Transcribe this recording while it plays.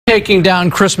Taking down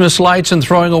Christmas lights and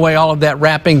throwing away all of that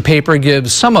wrapping paper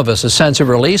gives some of us a sense of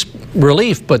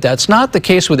relief, but that's not the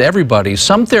case with everybody.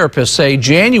 Some therapists say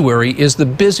January is the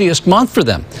busiest month for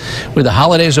them. With the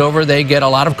holidays over, they get a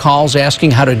lot of calls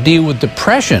asking how to deal with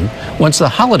depression once the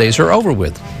holidays are over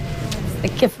with. The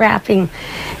gift wrapping,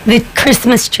 the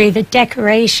Christmas tree, the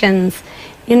decorations,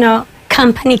 you know,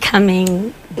 company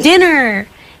coming, dinner,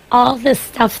 all this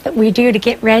stuff that we do to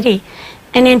get ready.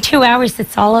 And in 2 hours,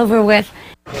 it's all over with.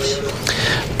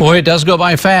 Boy, it does go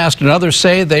by fast, and others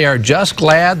say they are just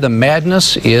glad the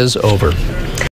madness is over.